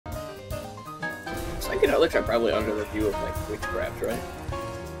Psychedelics are probably under the view of like witchcraft, right?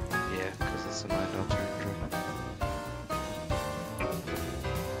 Yeah, because it's a mind altering drug.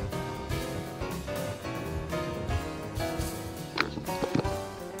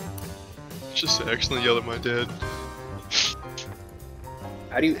 Just accidentally yell at my dad.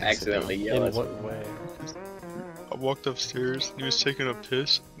 How do you accidentally yell at In what someone? way? I walked upstairs and he was taking a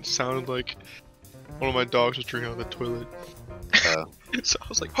piss. It sounded like one of my dogs was drinking out of the toilet. Oh. So I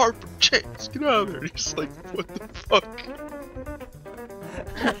was like, Harper, Chance, get out of there. And he's like, what the fuck?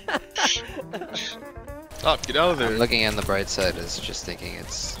 Stop, get out of there. I'm looking on the bright side as just thinking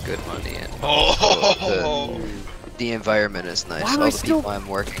it's good money and Oh! the environment is nice. Why am All I the still- people I'm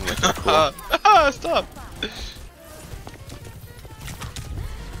working with are cool. Stop!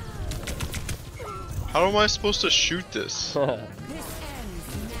 How am I supposed to shoot this?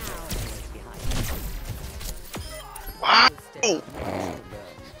 Wow!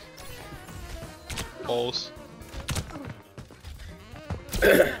 Balls.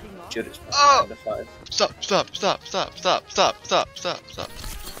 Should have Oh! the 5. Stop, stop, stop, stop, stop, stop, stop, stop, stop.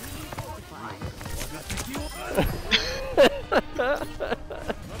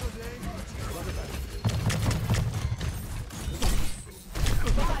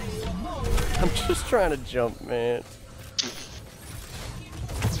 I'm just trying to jump, man.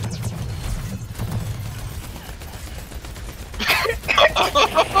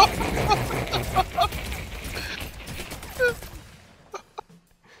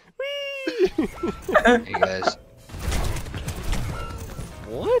 Hey guys.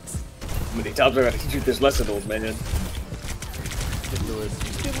 What? How many times I gotta teach you this lesson, old man? Get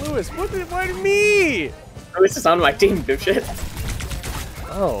Lewis. Get Lewis. Why me? Oh, this is on my team, dipshit.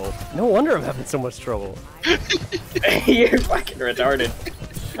 Oh, no wonder I'm having so much trouble. You're fucking retarded.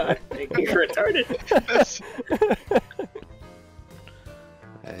 God, you're retarded.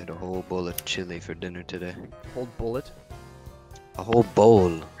 I had a whole bowl of chili for dinner today. Hold bullet. A whole bowl.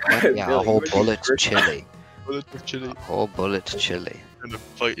 What? Yeah, a Billy, whole what did you bullet first- chili. Bullet with chili. A whole bullet chili. And a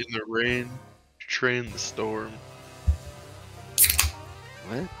fight in the rain. Train the storm.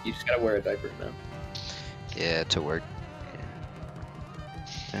 What? You just gotta wear a diaper now. Yeah, to work.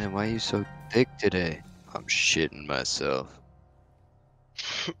 Yeah. Man, why are you so thick today? I'm shitting myself.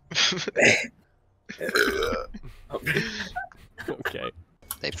 Okay.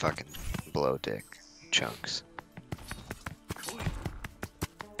 They fucking blow dick chunks.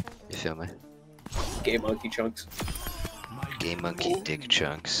 You feel me? Gay monkey chunks. Gay monkey dick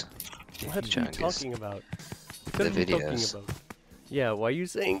chunks. What are you Chungus. talking about? What The are you talking videos. about? Yeah, why are you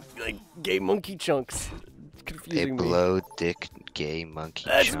saying like gay monkey chunks? It's They confusing me. blow dick gay monkey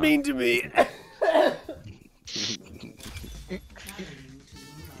That's chunk. mean to me.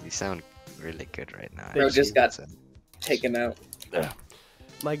 You sound really good right now. Bro just got So- taken out.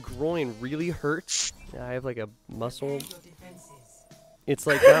 My groin really hurts. I have like a muscle. It's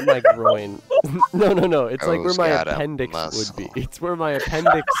like not my groin. No. It's like where Bro's my got a appendix muscle. would be. It's where my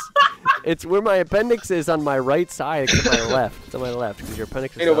appendix. It's where my appendix is on my right side, except my left. It's on my left because your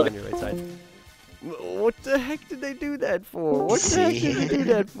appendix is Hey, no, not but- on your right side. What the heck did they do that for? What the heck did they do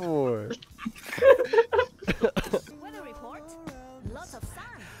that for? Weather report. Lots of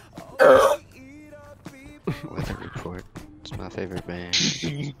sun. Weather report. It's my favorite band.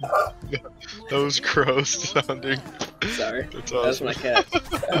 That was gross sounding. Sorry. That's That's awesome. my cat.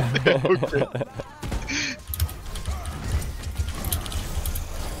 Okay.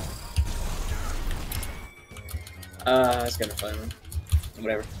 I was gonna find one.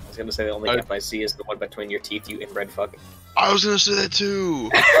 Whatever. I was gonna say the only I- gap I see is the one between your teeth, you inbred fuck. I was gonna say that too.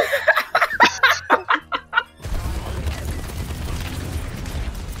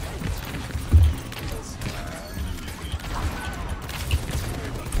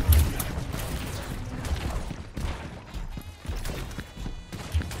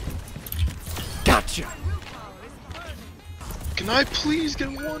 Gotcha. Can I please get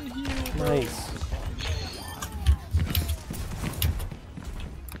one heal? Nice.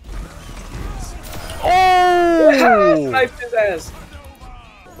 Oh! Knifed his ass.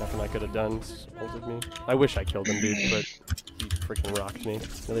 Nothing I could have done ulted me. I wish I killed him, dude, but he freaking rocked me.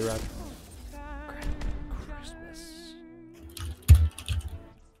 Really rocked. Christmas.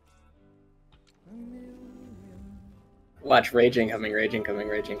 Watch, raging coming, raging coming,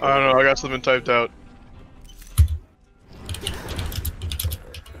 raging I coming. don't know, I got something typed out.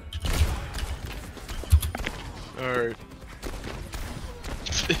 Alright.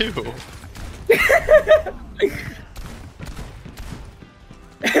 Ew.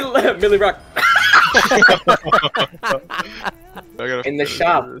 Billy Rock. In the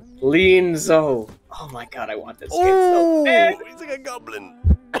shop. Lean Zo. Oh my god, I want this skin so Oh, bad. he's like a goblin.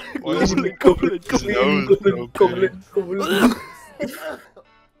 Why is his nose so big?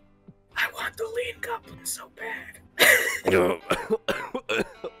 I want the lean goblin so bad.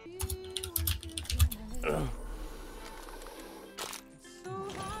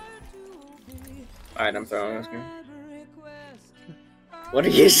 Alright, I'm throwing this game. What are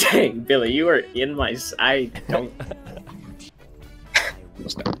you saying, Billy? You are in my. I don't.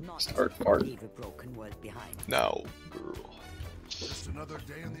 Start farting. No, girl. Just another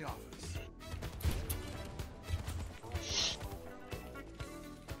day in the office.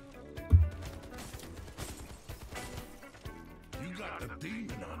 You got the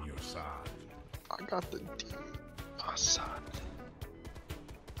demon on your side. I got the demon on my side.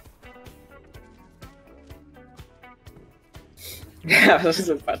 Yeah, I was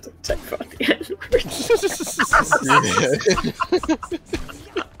about to type on the end.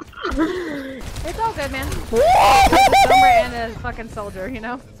 It's all good, man. Summer and a fucking soldier, you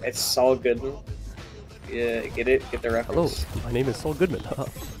know? It's Saul Goodman. Yeah, get it? Get the Hello, reference. my name is Saul Goodman.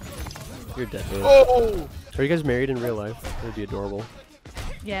 You're dead. Oh! Are you guys married in real life? That'd be adorable.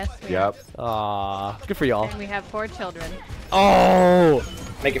 Yes. We Yep. Ah, good for y'all. And we have 4 children. Oh!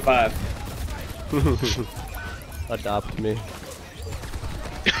 Make it 5. Adopt me.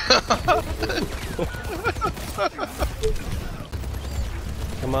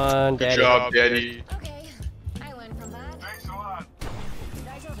 Come on, Good Daddy. job, Daddy. Okay, I learned from that. Thanks a lot.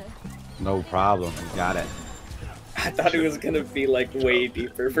 No problem. You got it. I thought it was gonna be like way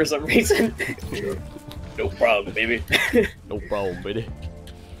deeper for some reason. No problem, baby. No problem, baby.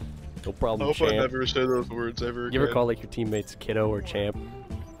 No I problem, hope I champ. never say those words ever again. You ever call like your teammates kiddo or champ?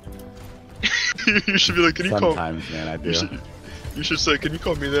 You should be like, can you call? Sometimes, man, I do. You should say, can you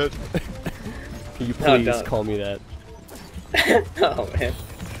call me that? Can you No, please don't. call me that? Oh man,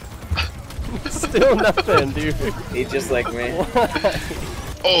 Still nothing, dude. he's just like me.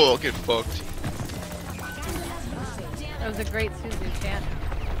 Oh, I'll get fucked. That was a great Suzu chant.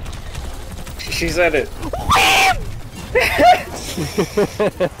 She said it.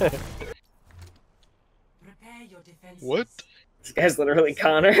 What? This guy's literally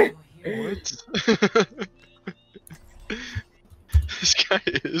Connor. What? This guy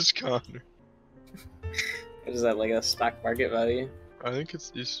is Connor. What is that, like a stock market value? I think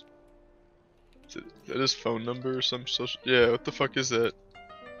it's his. Is that his phone number or some social? Yeah. What the fuck is that?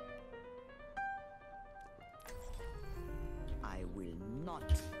 I will not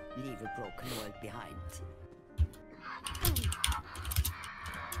leave a broken world behind.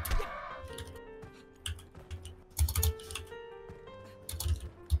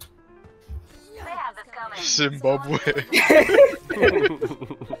 Zimbabwe.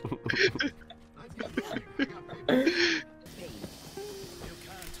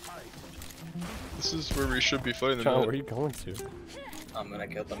 This is where we should be fighting. John, where are you going to? I'm gonna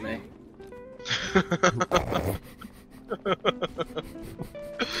kill the me.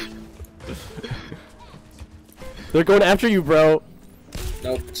 They're going after you, bro.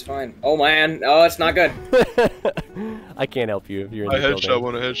 Nope, it's fine. Oh man, oh it's not good. I can't help you if you're in I the headshot building.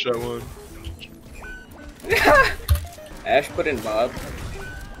 one. I headshot one. Ash put in Bob.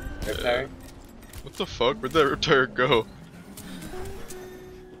 Riptire. What the fuck? Where'd that riptire go?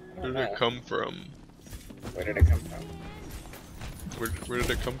 Where did know. it come from? Where did it come from? Where did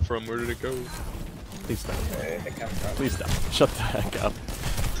it come from? Where did it go? Please stop. Where did it come from? Please stop. Shut the heck up.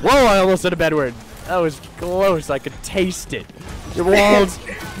 Whoa, I almost said a bad word. That was close. I could taste it. Your walls.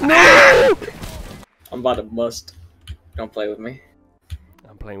 No! I'm about to bust. Don't play with me.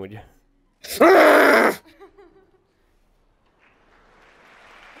 I'm playing with you.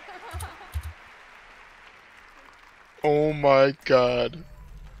 Oh my god.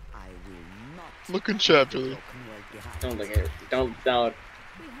 I will not Look in chat, Billy. leave a broken world behind. Don't look at it. Don't.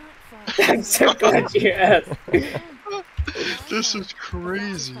 I'm so glad you asked. This is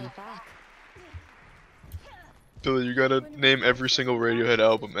crazy. Billy, you gotta name every single Radiohead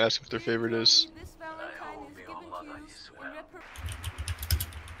album, ask if their favorite is.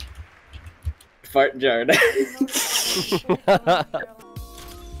 Fart jar.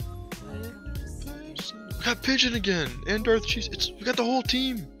 We got Pigeon again, and Darth Cheese. We got the whole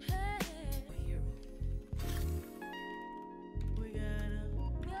team.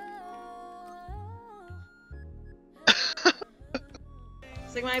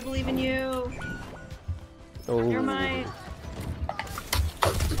 Sigma, I believe in you. Oh. You're my.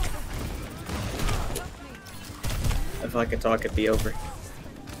 If I could talk, it'd be over.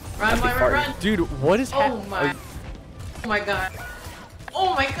 Run, Happy run, party. run. Dude, what is Oh happening? my. Oh my god.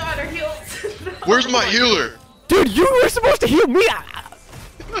 Oh my god, our heals. Where's my healer? Dude, you were supposed to heal me!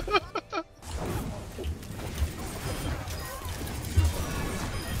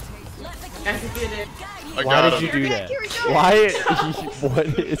 Guys, you did it. I Why got did you him. do that? Why? What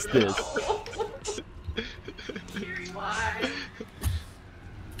is this? Why?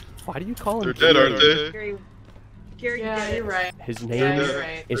 Why do you call him? They're dead, aren't Kiri? they? Gary, Gary, Yeah, you're right. His Yeah, name you're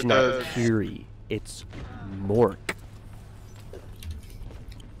right. is They're not dead. Kiri. It's Mork.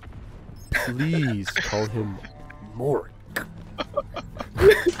 Please call him Mork. I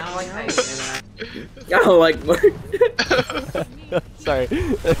don't like how you say that. I don't like Sorry.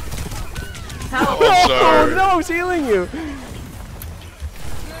 Help! Oh, sorry. Oh no, I was healing you.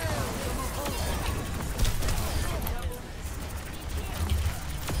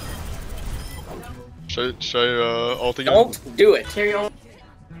 Should I ult again? Don't do it. Carry on.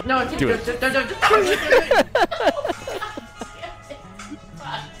 No, Do it.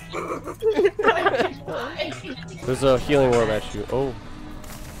 There's a healing world at you. Oh.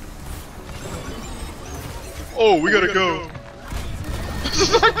 Oh, we gotta go. This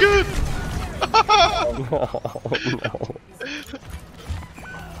is not good. Oh no.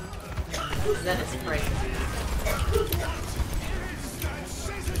 That is crazy.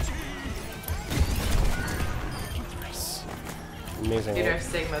 Amazing. Dude, our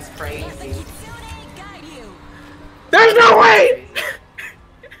Sigma's crazy. There's no way!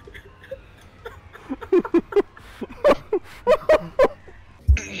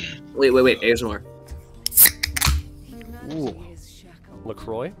 wait, ASMR. Ooh.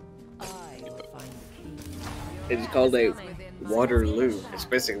 LaCroix? It's called a Waterloo. It's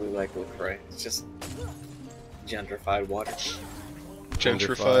basically like LaCroix. It's just gentrified water.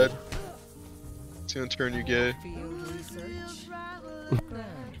 Gentrified. It's gonna turn you gay.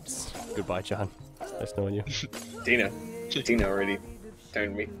 Goodbye, John. Nice knowing you. Tina already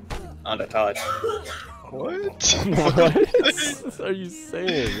turned me on to Todd. What? What are you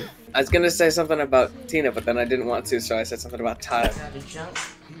saying? I was gonna say something about Tina, but then I didn't want to, so I said something about Todd. Gotta jump.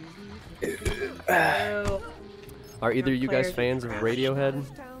 Are either of you guys fans of Radiohead?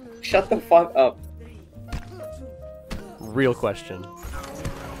 Shut the fuck up. Real question.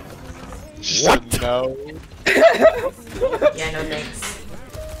 What? No. Yeah, no thanks.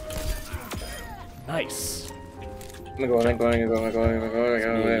 Nice. I'm going. Me and you, bro. Me and the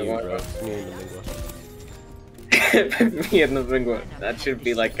Lingua. Me and the Penguin. That should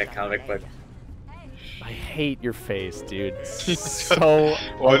be like a comic book. I hate your face, dude. So.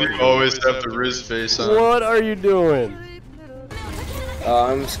 Why do you always have the Riz face on? What are you doing? Oh,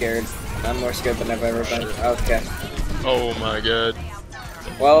 I'm scared. I'm more scared than I've ever been. Okay. Oh my god.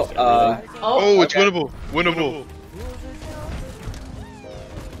 Well, Oh, it's okay. winnable. Winnable.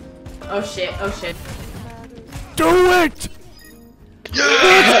 Oh shit, oh shit. Do it!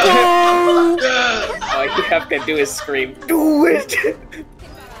 Yeah! All you have to do is scream, do it!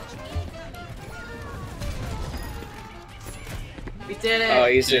 We did it! Oh,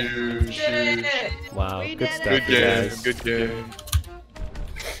 he's Dude, in. We did it! Wow, We good did it. stuff, Good you game. guys. Good game.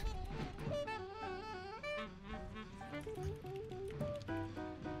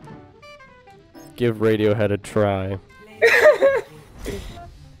 Give Radiohead a try.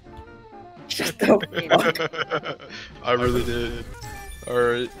 Shut the fuck. I really did.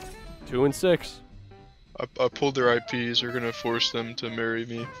 Alright. 2 and 6. I pulled their IPs. They're gonna force them to marry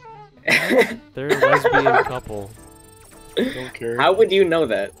me. They're a lesbian couple. I don't care. How would you know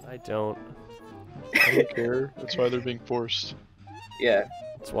that? I don't. I don't care. That's why they're being forced. Yeah.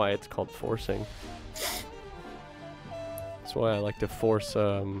 That's why it's called forcing. That's why I like to force,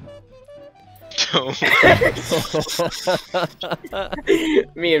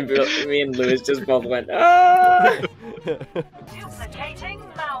 me and Lewis just both went, ah!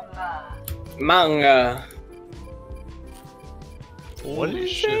 Manga. What did you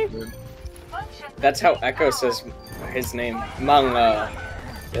say? shit, man. That's how Echo says his name. Manga.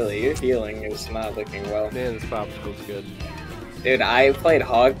 Billy, your healing is not looking well. Man, this popsicle's good. Dude, I played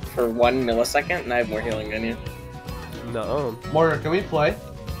Hog for 1 millisecond and I have more healing than you. No. Mortar, can we play?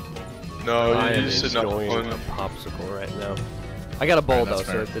 No, I you're am just sitting up enjoying a fun. popsicle right now. I got a bowl though, that's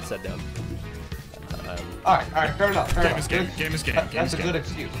so fair. it's set down. Alright, fair enough, fair Game enough. is game, game is game, game That's is a game. good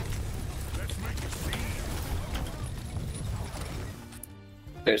excuse.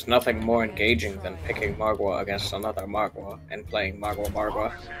 There's nothing more engaging than picking Margwa against another Margwa and playing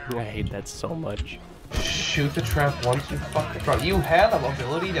Margwa. I hate that so much. Shoot the trap once you fucking... Bro, you have an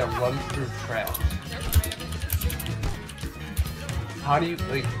ability to run through traps. How do you,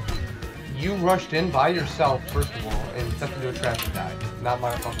 like... You rushed in by yourself, first of all, and stepped into a trap and died. Not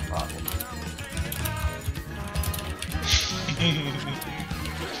my fucking problem.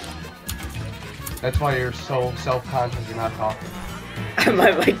 That's why you're so self-conscious you're not talking.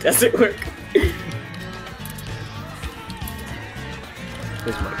 My mic doesn't work.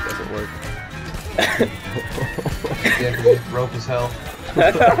 This mic doesn't work. Yeah, dude, it's broke as hell.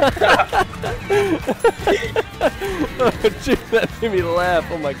 Oh, dude, that made me laugh.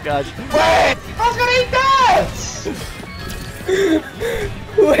 Oh my gosh. Wait! I was gonna eat that!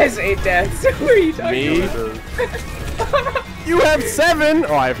 Who has 8 deaths? Who are you talking Me? about? You have 7!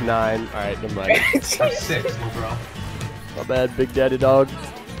 Oh, I have 9. Alright, never mind. I have 6, little bro. My bad, Big Daddy Dog.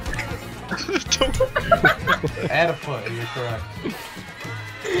 Add a foot, and you're correct.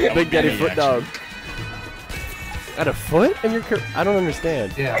 Big Daddy Foot Dog. At a foot? And you're I don't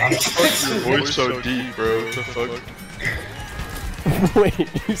understand. Yeah, I'm Your voice so deep, bro. What the fuck? Wait,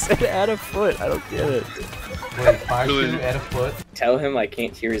 you said add a foot. I don't get it. Wait, 5'2", add a foot. Tell him I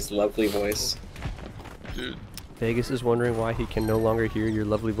can't hear his lovely voice. Dude. Vegas is wondering why he can no longer hear your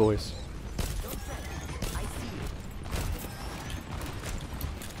lovely voice.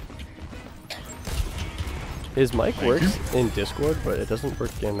 His mic works in Discord, but it doesn't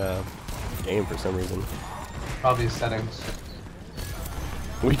work in game for some reason. Probably settings.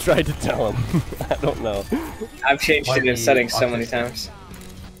 We tried to tell him. I don't know. I've changed it in settings so many times.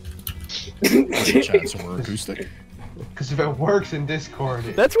 Chat's more acoustic. Because if it works in Discord,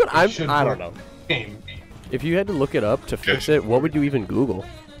 That's what I should don't work know. Game. If you had to look it up to fix it, what would you even Google?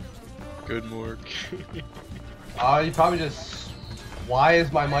 Good mork. You probably just... Why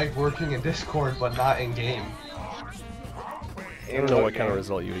is my mic working in Discord but not in game? I don't know what kind of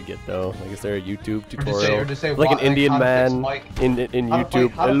result you would get though. Like, is there a YouTube Or just say tutorial? Like an why- Indian how to fix man mic. in How to YouTube.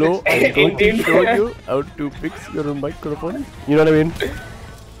 fix- how to Hello, fix I'm going to Indian show man. you how to fix your microphone. You know what I mean?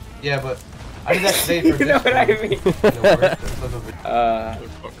 Yeah, but I did that today for You know what I Discord. mean? And it worked. It was a bit-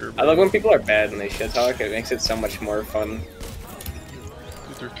 Motherfucker, I love when people are bad and they shit talk. It makes it so much more fun.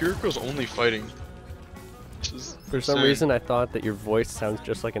 Dude, their Kiriko's only fighting. This is For some insane. reason, I thought that your voice sounds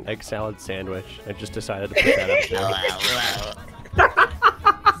just like an egg salad sandwich. I just decided to put that out there.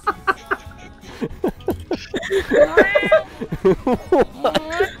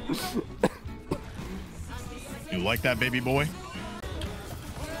 You like that, baby boy?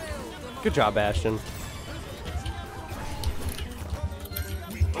 Good job, Ashton.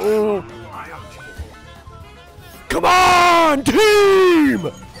 Oh. Come on,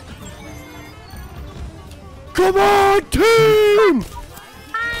 team! Come on, team!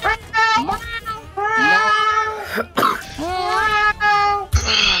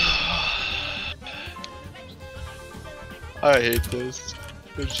 I hate this.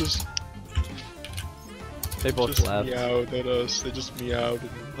 It's just They both just left. meowed at us. They just meowed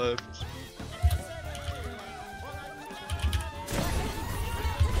and left.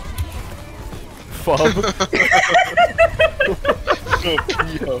 Fub. No,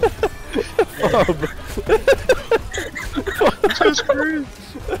 Pio. Fub. Jesus Christ.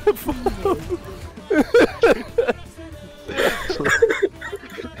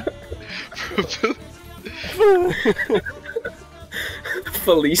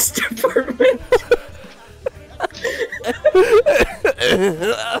 Police department.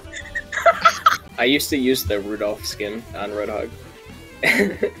 I used to use the Rudolph skin on Roadhog.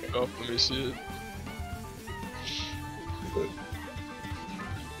 Oh, let me see it.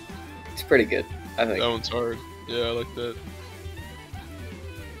 It's pretty good, I think. That one's hard. Yeah, I like that.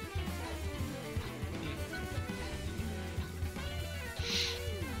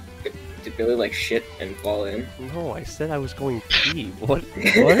 Did Billy like shit and fall in? No, I said I was going pee. What?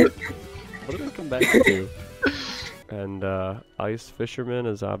 What? What did I come back to? And Ice Fisherman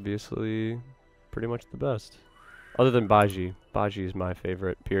is obviously pretty much the best. Other than Baji. Baji is my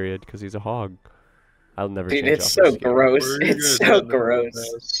favorite, period, because he's a hog. I'll never Dude, change it's off so his skin. gross. Where are you It's gonna so do that?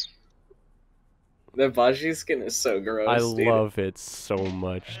 gross. The Baji skin is so gross, I dude. love it so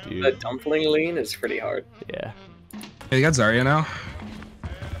much, The dude. dumpling lean is pretty hard. Yeah. Hey, you got Zarya now.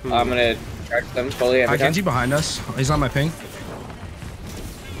 I'm gonna track them fully every time. Genji behind us. He's on my ping.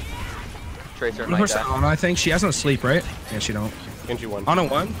 Tracer Of course, Ana, I think she has no sleep, right? Yeah, she don't. Genji won. Ana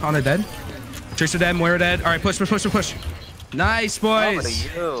one. Ana dead. Tracer dead. Moira dead. All right, push, push, push, push. Nice, Oh, boys.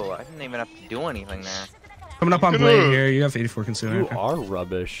 you. I didn't even have to do anything there. Coming up on Blade here. You have 84 consumer. You Okay. are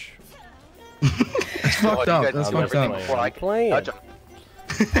rubbish. That's fucked you up. guys That's do fucked everything up. before I can Playing. touch him.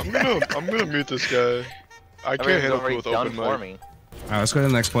 I'm gonna mute this guy. I can't Everything's handle already people with done open for mic. me. Alright, let's go to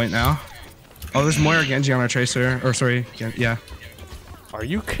the next point now. Oh, there's Moira Genji on our Tracer. Or sorry, yeah. Are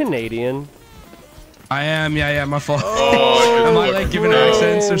you Canadian? I am. Yeah, my fault. Oh, Am I like giving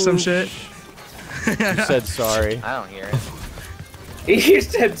accents or some shit? You said sorry. I don't hear it. You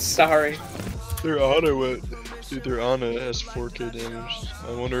said sorry. Their Ana went. Dude, their Ana has 4k damage.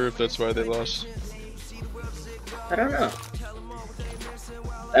 I wonder if that's why they lost. I don't know.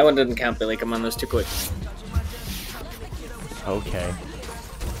 That one didn't count, Billy. Come on, those too quick. Okay.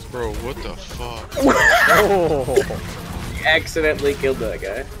 Bro, what the fuck? Oh. You accidentally killed that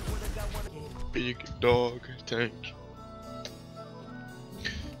guy. Big dog tank.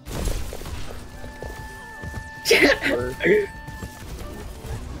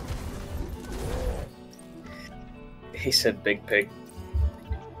 He said big pig.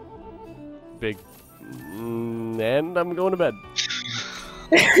 Big. And I'm going to bed.